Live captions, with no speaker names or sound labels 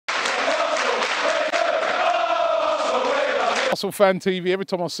Arsenal Fan TV. Every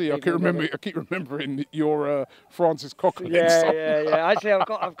time I see you, I keep remembering your Francis Coquelin song. Yeah. Actually,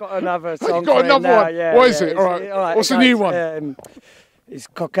 I've got another song. You've got another one. Yeah, what is it? All right. What's the new one? It's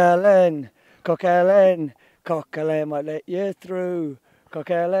Coquelin, Coquelin, Coquelin might let you through.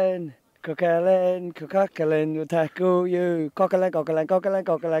 Coquelin, Coquelin, Coquelin will tackle you. Coquelin, Coquelin, Coquelin,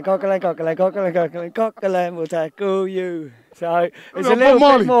 Coquelin, Coquelin, Coquelin, Coquelin, Coquelin, Coquelin will tackle you. So it's a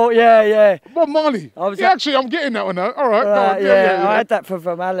little bit more, yeah. Bob Marley. Actually, I'm getting that one now. All right. Yeah, I had that for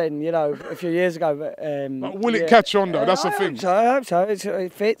Van Allen, you know, a few years ago. But will it catch on though? That's the thing. I hope so.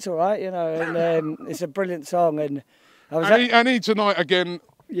 It fits all right, you know, and it's a brilliant song. And he tonight again.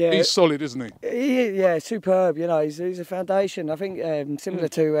 Yeah, he's solid, isn't he? Yeah, superb. You know, he's a foundation. I think similar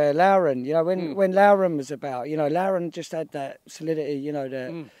to Lauren. You know, when Lauren was about, you know, Lauren just had that solidity. You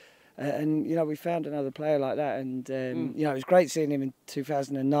know, and you know, we found another player like that, and you know, it was great seeing him in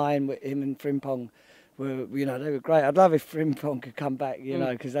 2009. With him and Frimpong were, you know, they were great. I'd love if Frimpong could come back, you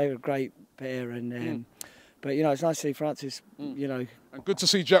know, because they were a great pair. And but you know, it's nice to see Francis. You know. And good to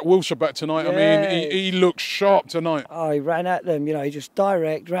see Jack Wilshere back tonight. Yeah. I mean, he looked sharp tonight. Oh, he ran at them, you know, he just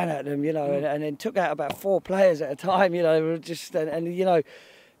ran at them, you know, and then took out about 4 players at a time, you know, just, and you know,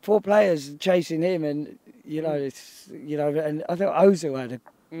 4 players chasing him, and, you know, it's, you know, and I thought Ozil had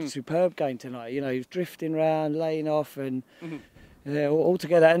a superb game tonight, you know, he was drifting around, laying off, and all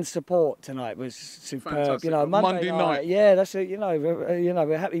together, and support tonight was superb. Fantastic. You know, Monday night. Yeah, that's it. You know,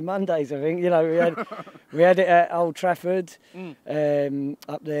 we're happy Mondays. I think. You know, we had it at Old Trafford,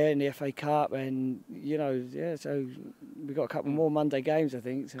 up there in the FA Cup, and you know, yeah. So we've got a couple more Monday games, I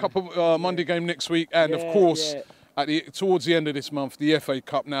think. So. Couple Monday game next week, and of course, towards the end of this month, the FA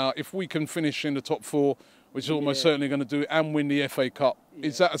Cup. Now, if we can finish in the top 4. Which is almost certainly going to do, and win the FA Cup.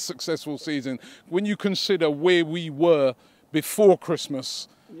 Is that a successful season? When you consider where we were before Christmas,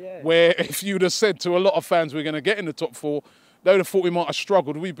 where if you'd have said to a lot of fans we're going to get in the top 4, they would have thought we might have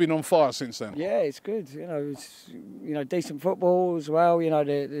struggled. We've been on fire since then. Yeah, it's good. You know, it's decent football as well. You know,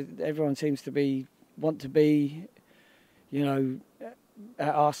 everyone seems to want to be, you know,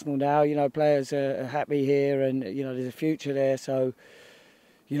 at Arsenal now. You know, players are happy here, and you know, there's a future there. So.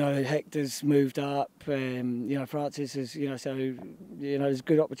 You know, Hector's moved up. You know, Francis is. You know, so you know, there's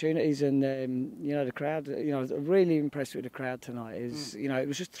good opportunities, and you know, the crowd. You know, I was really impressed with the crowd tonight. Is you know, it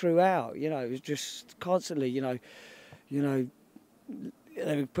was just throughout. You know, it was just constantly. You know,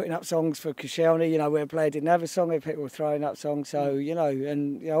 they were putting up songs for Coquelin. You know, where a player didn't have a song, people were throwing up songs. So you know,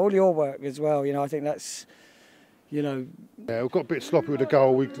 and you know, all your work as well. You know, I think that's. You know. Yeah, we got a bit sloppy with the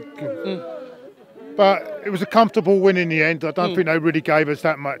goal. But it was a comfortable win in the end. I don't think they really gave us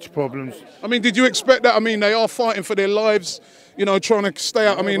that much problems. I mean, did you expect that? I mean, they are fighting for their lives, you know, trying to stay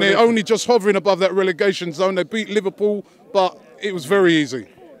out. I mean, they're only just hovering above that relegation zone. They beat Liverpool, but it was very easy.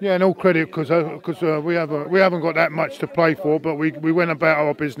 Yeah, and all credit because we haven't got that much to play for, but we went about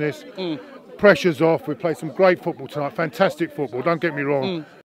our business. Pressure's off. We played some great football tonight, fantastic football, don't get me wrong.